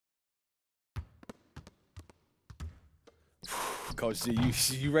Coach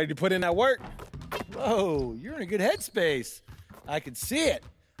G, you ready to put in that work? Whoa, you're in a good headspace. I can see it.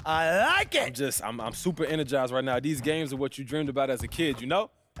 I like it. I'm super energized right now. These games are what you dreamed about as a kid, you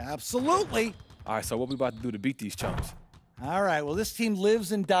know? Absolutely. All right, so what we about to do to beat these chumps? All right, well, this team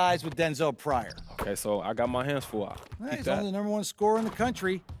lives and dies with Denzel Pryor. Okay, so I got my hands full. He's only the #1 scorer in the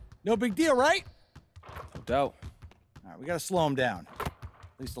country. No big deal, right? No doubt. All right, we got to slow him down, at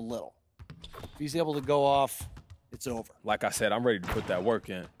least a little. If he's able to go off, it's over. Like I said, I'm ready to put that work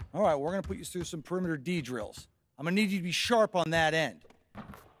in. All right, we're going to put you through some perimeter D drills. I'm going to need you to be sharp on that end. If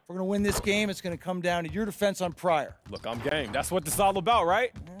we're going to win this game, it's going to come down to your defense on Pryor. Look, I'm game. That's what this is all about,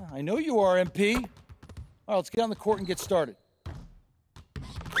 right? Yeah, I know you are, MP. All right, let's get on the court and get started.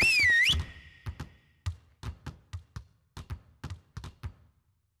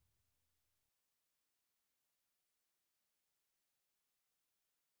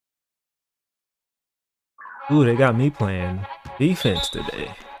 Ooh, they got me playing defense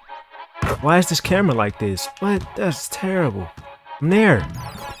today. Why is this camera like this? What? That's terrible. I'm there.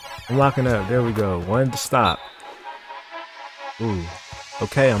 I'm locking up. There we go. One to stop. Ooh.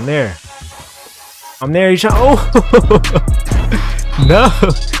 Okay, I'm there. I'm there. He's trying. Oh! No!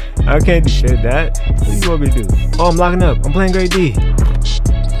 I can't defend that. What do you want me to do? Oh, I'm locking up. I'm playing great D.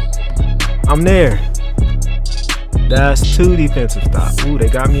 I'm there. That's 2 defensive stops. Ooh, they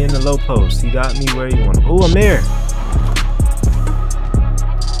got me in the low post. He got me where he wanted. Ooh, I'm there.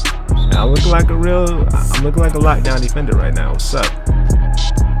 I'm looking like a lockdown defender right now. What's up?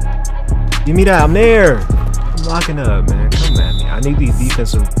 Give me that. I'm there. I'm locking up, man. Come at me. I need these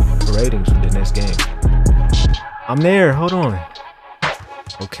defensive ratings for the next game. I'm there. Hold on.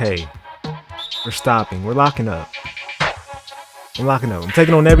 Okay. We're stopping. We're locking up. I'm locking up. I'm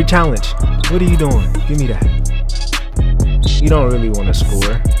taking on every challenge. What are you doing? Give me that. You don't really want to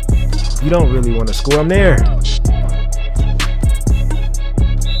score. You don't really want to score. I'm there.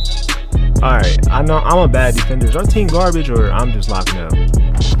 Alright, I know I'm a bad defender. Is our team garbage or I'm just locking up?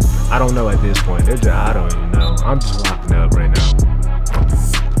 I don't know at this point. I don't even know. I'm just locking up right now.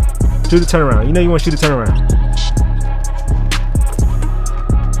 Shoot a turnaround. You know you want to shoot a turnaround.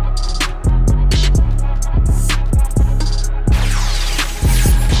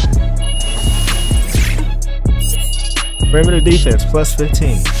 Perimeter defense, plus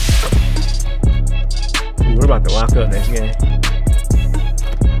 15. Ooh, we're about to lock up next game.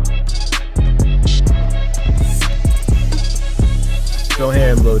 Go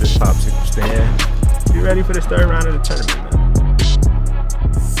ahead and blow this popsicle stand. Be ready for this 3rd round of the tournament, man.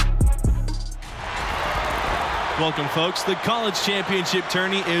 Welcome, folks. The college championship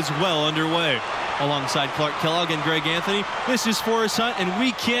tourney is well underway. Alongside Clark Kellogg and Greg Anthony, this is Forrest Hunt, and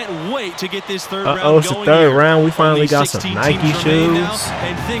we can't wait to get this 3rd round going. It's the 3rd round. We finally got some Nike shoes. Now,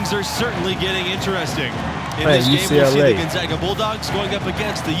 and things are certainly getting interesting. In hey, this game, UCLA. we'll see the Gonzaga Bulldogs going up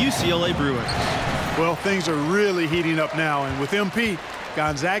against the UCLA Bruins. Well, things are really heating up now, and with MP,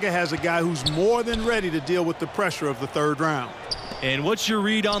 Gonzaga has a guy who's more than ready to deal with the pressure of the 3rd round. And what's your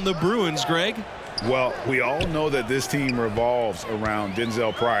read on the Bruins, Greg? Well, we all know that this team revolves around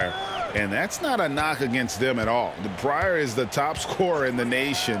Denzel Pryor, and that's not a knock against them at all. Pryor is the top scorer in the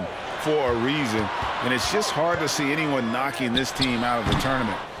nation for a reason, and it's just hard to see anyone knocking this team out of the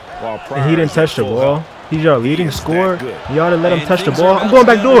tournament. While Pryor, and he didn't touch the ball. He's our leading scorer. You ought to let him touch the ball. I'm going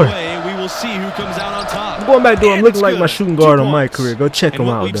back door. We will see who comes out on top. I'm going back door. I'm looking like my shooting guard on my career. Go check him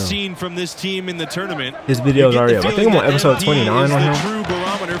out, we've though. Seen from this team in the tournament. His video's already up. I think I'm on episode 29 on him.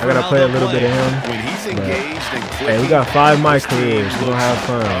 I gotta play a little bit of him. Hey, we got 5 my careers. We're gonna have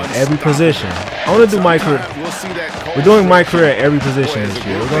fun. Every position. I wanna do my career. We're doing my career at every position this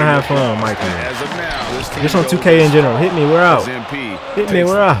year. We're gonna have fun on my career. Just on 2K in general. Hit me, we're out. Hit me,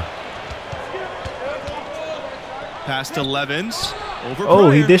 we're out. Past 11s. Oh,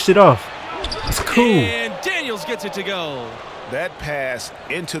 he dished it off. It's cool. And Daniels gets it to go. That pass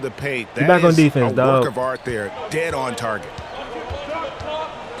into the paint. You're back on defense, dog. Work of art there. Dead on target.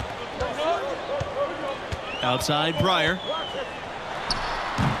 Outside Pryor.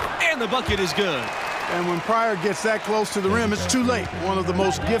 And the bucket is good. And when Pryor gets that close to the rim, it's too late. One of the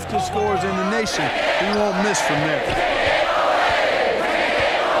most gifted scorers in the nation. He won't miss from there.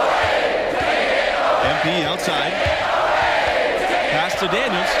 MP outside. Pass to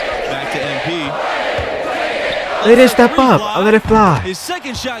Daniels. Back to MP. They didn't step up. I let it fly. His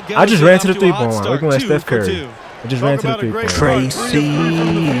second shot goes. I just ran to the 3-point line. Looking like Steph Curry. I just ran to the 3-point line. Tracy.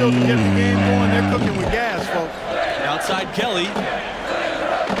 They're cooking with gas, folks. Outside Kelly.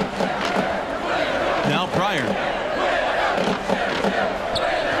 Now Pryor.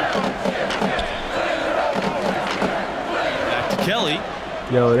 Back to Kelly.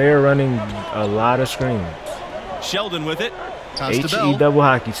 Yo, they're running a lot of screens. Sheldon with it. HE double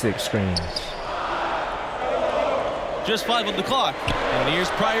hockey stick screens. Just 5 on the clock. And here's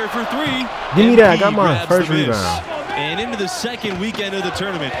Pryor for 3. Give me that. I got my first rebound. And into the second weekend of the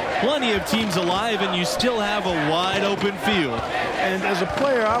tournament. Plenty of teams alive, and you still have a wide open field. And as a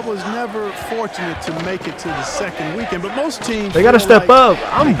player, I was never fortunate to make it to the second weekend, but most teams they got to step up.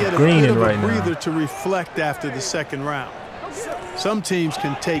 I'm greening right now. Breather to reflect after the second round. Some teams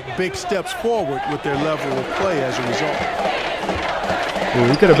can take big steps forward with their level of play as a result. Ooh,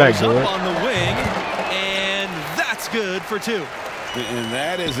 he could have backdoored. On the wing, and that's good for 2. And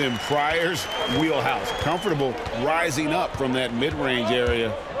that is in Pryor's wheelhouse. Comfortable rising up from that mid-range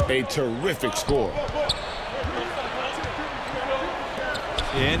area. A terrific score.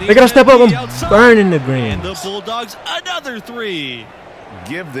 They got to step up and burn in the greens. And the Bulldogs, another 3.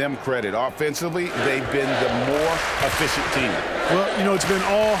 Give them credit. Offensively, they've been the more efficient team. Well, you know, it's been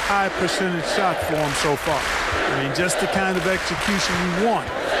all high percentage shot for them so far. I mean, just the kind of execution you want.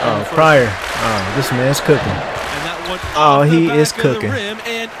 Oh, Pryor. Oh, this man's cooking. Oh, he is cooking.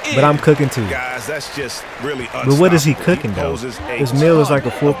 But I'm cooking too. Guys, that's just really but what is he cooking though? His meal is like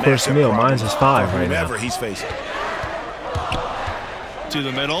a full-course meal. Mine's is 5 right now. He's facing. To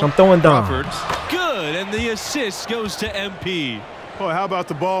the middle. I'm throwing down. Good, and the assist goes to MP. Boy, how about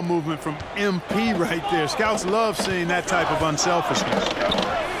the ball movement from MP right there? Scouts love seeing that type of unselfishness.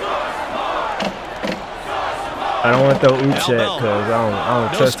 I don't want to throw oops yet because I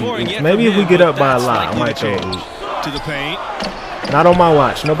don't trust the oops. Maybe if we get up by a lot, I might throw oops. To the paint. Not on my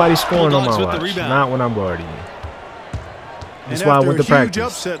watch. Nobody's scoring on my watch. Not when I'm guarding you. That's why I went to practice.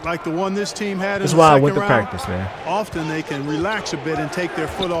 Upset like the one this team had. That's why I went to practice, man. Often they can relax a bit and take their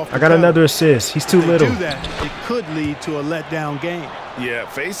foot off. I got another assist. He's too little. Do that, it could lead to a letdown game. Yeah,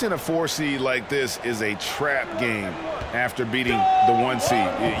 facing a 4 seed like this is a trap game after beating the 1 seed.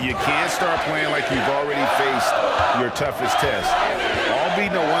 You can't start playing like you've already faced your toughest test. All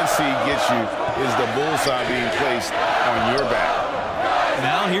beating a 1 seed gets you is the bullseye being placed on your back.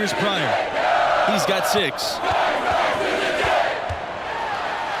 Now here's Pryor. He's got 6.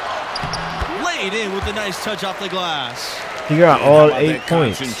 Laid in with a nice touch off the glass. He got all 8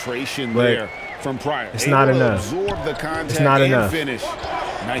 points. Concentration there from Pryor. It's not enough. It's not enough. Finish.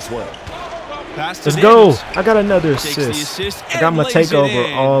 Nice work. Let's go. I got another assist. I got my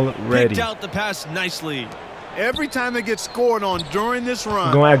takeover already. Picked out the pass nicely. Every time they get scored on during this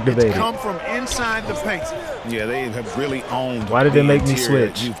run, it's come from inside the paint. Yeah, they have really owned. Why did they make me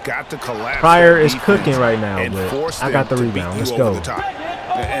switch? You've got to collapse. Pryor is cooking right now, but I got the rebound. Let's go.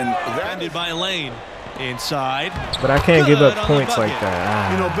 And that ended by Lane inside. But I can't give up points like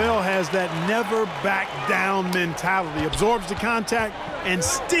that. You know, Bell has that never back down mentality. Absorbs the contact and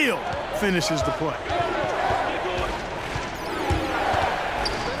still finishes the play.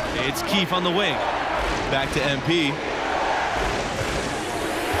 It's Keefe on the wing. Back to MP.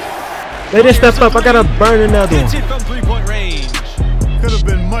 They didn't step up. I gotta burn another one. Hits it from 3-point range. Could have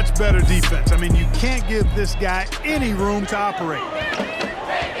been much better defense. I mean, you can't give this guy any room to operate.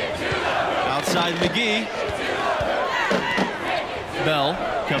 Outside McGee. Bell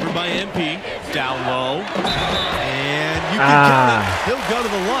covered by MP. Down low. And you can count it. He'll go to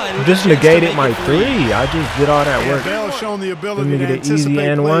the line. Just negated my 3. I just did all that work. Bell's shown the ability to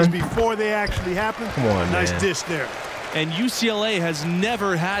anticipate plays before they actually happen. Come on, nice dish there. And UCLA has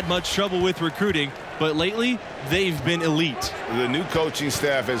never had much trouble with recruiting, but lately they've been elite. The new coaching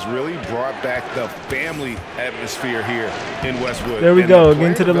staff has really brought back the family atmosphere here in Westwood. There we go,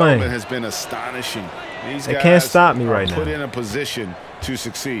 into the lane. Has been astonishing. These guys can't stop me right now. Put in a position to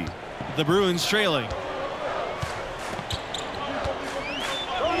succeed. The Bruins trailing.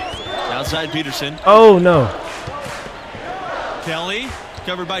 Outside Peterson. Oh no. Kelly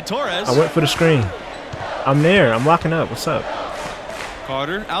covered by Torres. I went for the screen. I'm there. I'm locking up. What's up?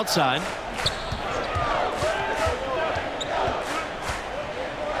 Carter outside.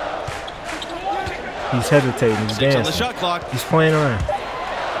 He's hesitating. He's dancing. On the shot clock. He's playing around.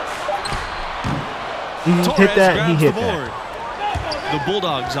 He hit that. He hit that. The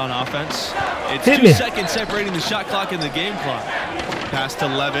Bulldogs on offense. It's hit 2 me. seconds separating the shot clock and the game clock. Pass to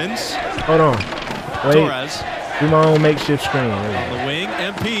Levins. Hold on. Wait. Torres. Do my own makeshift screen. On the wing,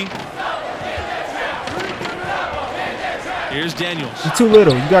 MP. Here's Daniels. You're too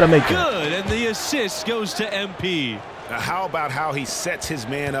little. You got to make it. Good, and the assist goes to MP. Now how about how he sets his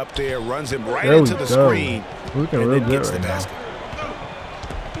man up there, runs him right into the screen, and then gets the basket.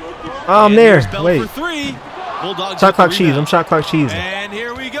 Oh, I'm there. Wait. Shot clock cheese. I'm shot clock cheese. And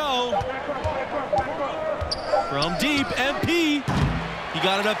here we go. From deep, MP. He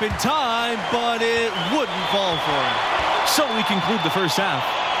got it up in time, but it wouldn't fall for him. So we conclude the first half.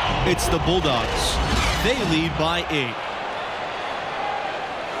 It's the Bulldogs. They lead by 8.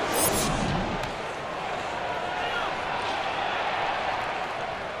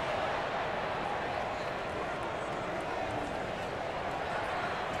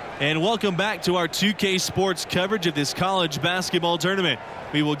 And welcome back to our 2K Sports coverage of this college basketball tournament.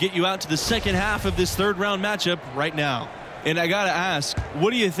 We will get you out to the second half of this third-round matchup right now. And I got to ask,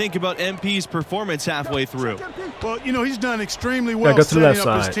 what do you think about MP's performance halfway through? Well, you know, he's done extremely well go to the left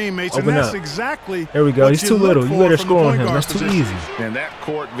setting up side. his teammates, Open and that's up. exactly There we go. what He's you too look little. You for better from the score on point him. guard That's too position. easy. And that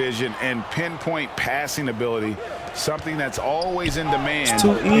court vision and pinpoint passing ability, something that's always in demand It's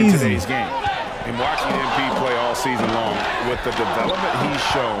too in easy. today's game. And watching MP play all season long, with the development he's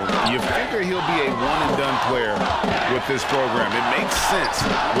shown, you figure he'll be a one-and-done player with this program. It makes sense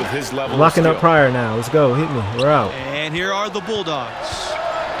with his level Locking of skill. up Pryor now. Let's go. Hit me. We're out. And here are the Bulldogs.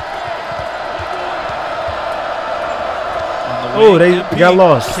 Oh, they got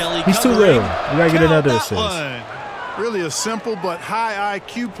lost. Kelly He's too covering. little. We got to get Count another that assist. one. Really a simple but high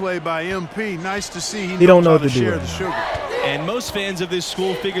IQ play by MP. Nice to see He don't know knows what how to do share right the now. sugar. And most fans of this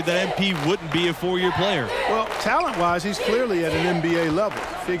school figured that MP wouldn't be a four-year player. Well, talent-wise, he's clearly at an NBA level.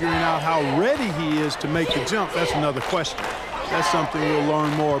 Figuring out how ready he is to make the jump, that's another question. That's something we'll learn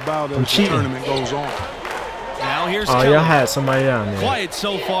more about as the cheating. tournament goes on. Now here's Oh, Kelly. y'all had somebody down there. Quiet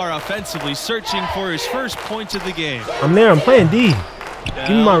so far offensively, searching for his first points of the game. I'm there. I'm playing D. Give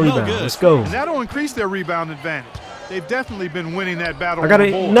me my No rebound. good. Let's go. And that'll increase their rebound advantage. They've definitely been winning that battle. I got on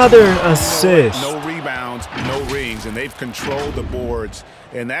the board. another assist. No rebounds, no rings, and they've controlled the boards,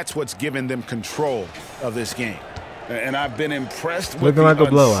 and that's what's given them control of this game. And I've been impressed with Looking like the a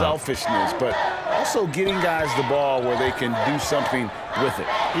blowout. unselfishness, but also getting guys the ball where they can do something with it.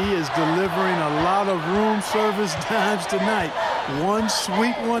 He is delivering a lot of room service times tonight. One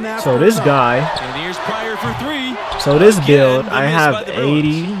sweet one after So this another. guy, And here's Pryor for three. so this Again, build, the I miss have by the Bruins.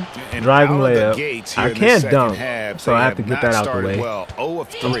 80 And driving out of the layup. gates here I in the can't second dunk, half, so they I have to get not that out the started way. Well. 0 of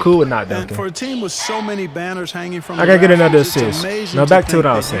 3. I'm cool with not And dunking. for a team with so many banners hanging from I the gotta get another rafters, it's assist. amazing Now back to think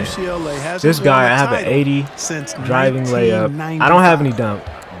what I was that saying. UCLA hasn't This guy, won a I have an title 80 since driving layup. I don't have any dunk.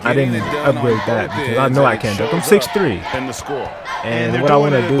 I didn't upgrade that because I know I can't dunk. I'm 6'3". And the score. And And what I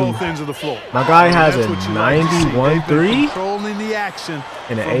want to at both do, ends of the floor. my guy And has that's a what you like to see. They've been 91-3 controlling the action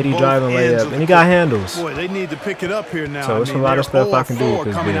and an from 80 both driving ends layup, of and he the got court. handles. Boy, they need to pick it up here now. So it's a lot of they're stuff I can do 0 with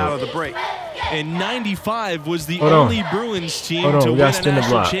this coming build. out of the break. And 95 was the Hold on. only Bruins team Hold on, to we gotta gotta win a spin the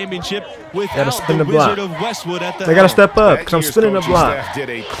national block. championship without spin the the block. Wizard of Westwood at the They got to helm. step up That because I'm year's spinning the coaching block. staff did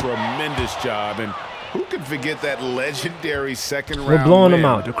a tremendous job, and who could forget that legendary second round We're blowing them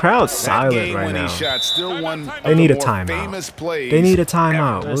win? out. The crowd's That silent right game-winning now. shot still one They of need the a more timeout. famous plays They need a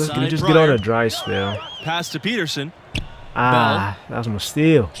timeout. ever. Well, let's Side just get on Pryor. a dry spell. Pass to Peterson. Ah, that was my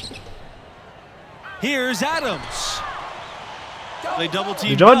steal. Here's Adams. They double team.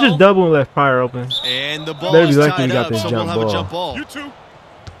 Did y'all just double and left Pryor open? And the ball Better be is lucky we tied got up, this so jump we'll have ball. a jump ball.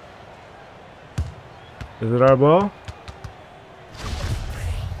 Is it our ball?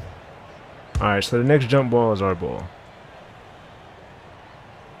 All right, so the next jump ball is our ball.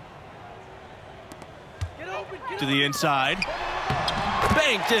 To the inside.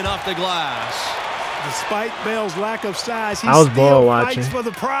 Banked in off the glass. Despite Bell's lack of size, he I was still ball fights watching. for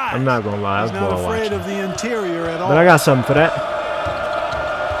the prize. I'm not gonna lie, I was He's not ball afraid watching. of the interior at all. But I got something for that.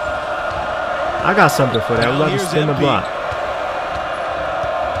 I got something for that. Now We're about to here's spin the MP. block.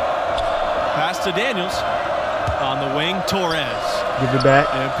 Pass to Daniels. On the wing, Torres. Give it back.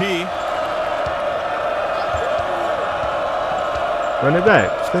 MP. Run it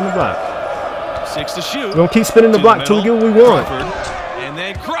back. Spin the block. 6 to shoot. We're gonna keep spinning the To block till we get middle. what we want. Crawford. And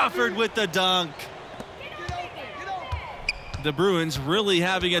then Crawford with the dunk. The Bruins really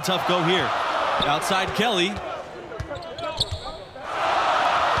having a tough go here. Outside Kelly.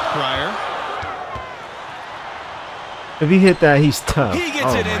 Pryor. If he hit that, he's tough. He gets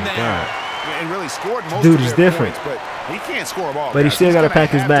Oh it in my there. God. And really scored most Dude of is their different. points, but he can't score them all. But he guys. still He's gotta gonna pack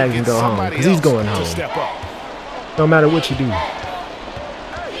his have to bags and get go home, somebody 'cause he's else going to home. step up. No matter what you do. To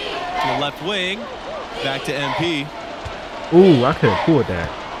the left wing. Back to MP. Ooh, I could have pulled that.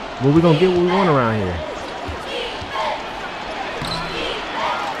 But we're gonna get what we want around here.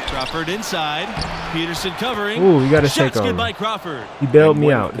 Crawford inside. Peterson covering. Ooh, you got to Shots take good over. by Crawford. He bailed And me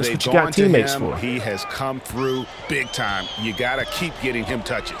when out. That's they've what you got gone to teammates him, for. He has come through big time. You got to keep getting him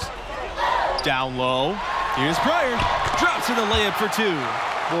touches. Down low. Here's Pryor. Drops in the layup for 2.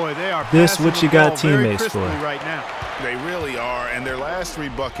 Boy, they are This passing what the you got ball very teammates for. crisply right now. They really are, and their last 3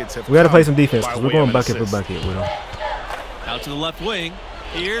 buckets have We got to come play some defense by because we're way of going an bucket for assist. bucket with him. Out to the left wing.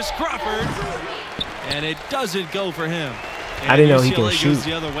 Here's Crawford. And it doesn't go for him. And I didn't know he can UCLA shoot. goes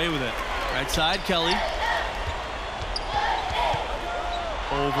the other way with it. Right side, Kelly.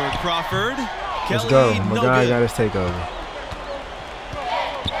 Over Crawford. Let's Kelly, go. My no guy good. got his takeover.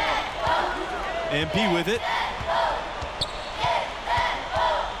 MP with it.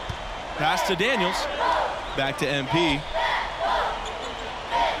 Pass to Daniels. Back to MP.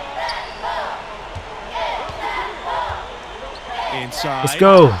 Inside. Let's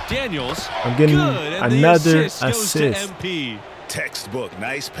go. Daniels. I'm getting Good, and another the assist. Goes to MP. Textbook.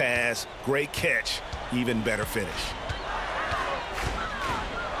 Nice pass. Great catch. Even better finish.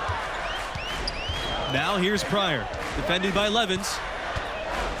 Now here's Pryor. Defended by Levens.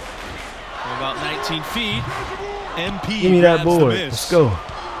 From about 19 feet. MP Give me that grabs the board. miss. Let's go.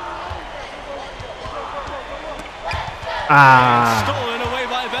 Ah. Stolen away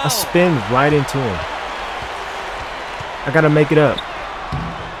by Bell. I spin right into him. I gotta make it up.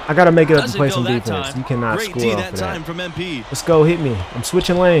 I gotta make it up and play some defense. You cannot Great score D off that of time that. from MP. Let's go. Hit me. I'm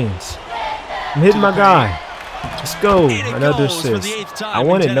switching lanes. I'm hitting my guy. Let's go. Another assist. I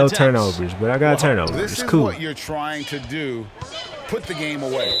wanted no turnovers, but I got turnovers. This It's is cool. what you're trying to do. Put the game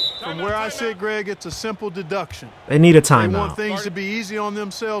away. From where I sit, Greg, it's a simple deduction. They need a They want timeout. things to be easy on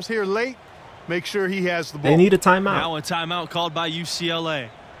themselves here late. Make sure he has the ball. They need a timeout. Now a timeout called by UCLA.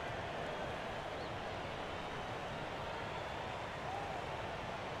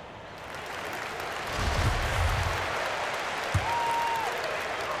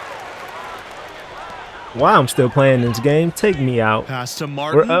 Why I'm still playing this game? Take me out. Pass to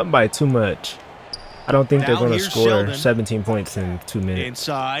Martin. We're up by too much. I don't think they're Now going to here's score Sheldon. 17 points in 2 minutes.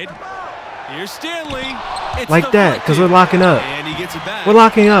 Inside. Here's Stanley. It's Like that, because we're deflected. locking up. And he gets it back. We're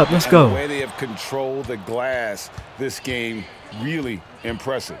locking up. Let's And the go. way they have controlled the glass this game, really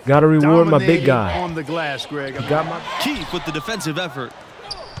impressive. Got to reward my big Dominating guy. on the glass, Greg. Got my. Keith with the defensive effort.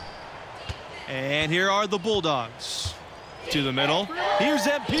 And here are the Bulldogs. To the middle. Here's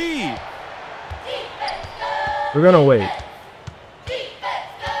MP. We're going to wait.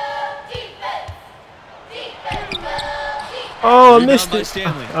 Oh, I Rebound missed by it.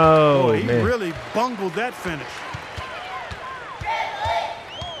 Stanley. Oh, Boy, he man. really bungled that finish.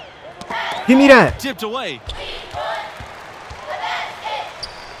 Give me that. Tipped away.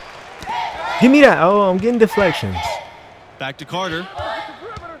 Give me that. Oh, I'm getting deflections. Back to Carter.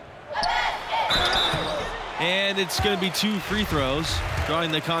 And it's going to be 2 free throws,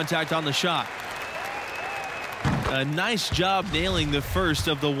 drawing the contact on the shot. A nice job nailing the first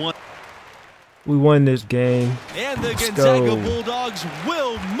of the one. We won this game. And the Let's Gonzaga go. Bulldogs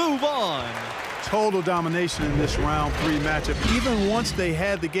will move on. Total domination in this round 3 matchup. Even once they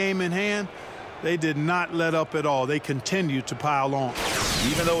had the game in hand, they did not let up at all. They continued to pile on.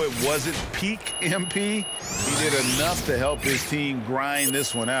 Even though it wasn't peak MP, he did enough to help his team grind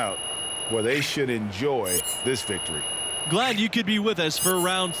this one out, where they should enjoy this victory. Glad you could be with us for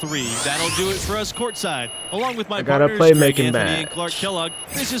round 3. That'll do it for us courtside. Along with my I got a partners, Greg playmaking Anthony and badge. Clark Kellogg,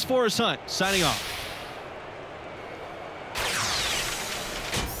 this is Forrest Hunt signing off.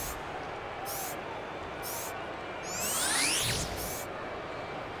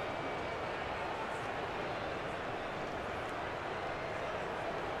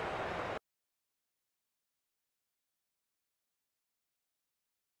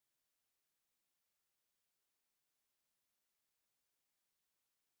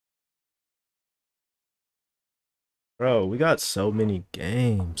 Bro, we got so many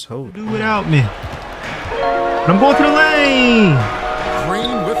games. Do without me. I'm going to the lane.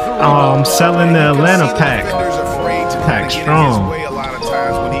 Green with the Oh, I'm selling the Atlanta You can see the pack. defender's afraid to Pack kinda get in strong. his way a lot of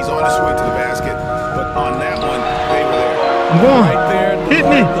times when he's on his way to the basket. But on that one, they were there. I'm going. Right there. Hit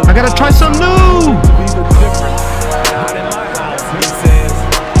me. I got to try something new. Be the difference. Not in my house, he says.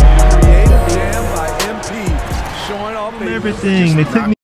 Creative jam by MP. Showing off a Everything. They took me.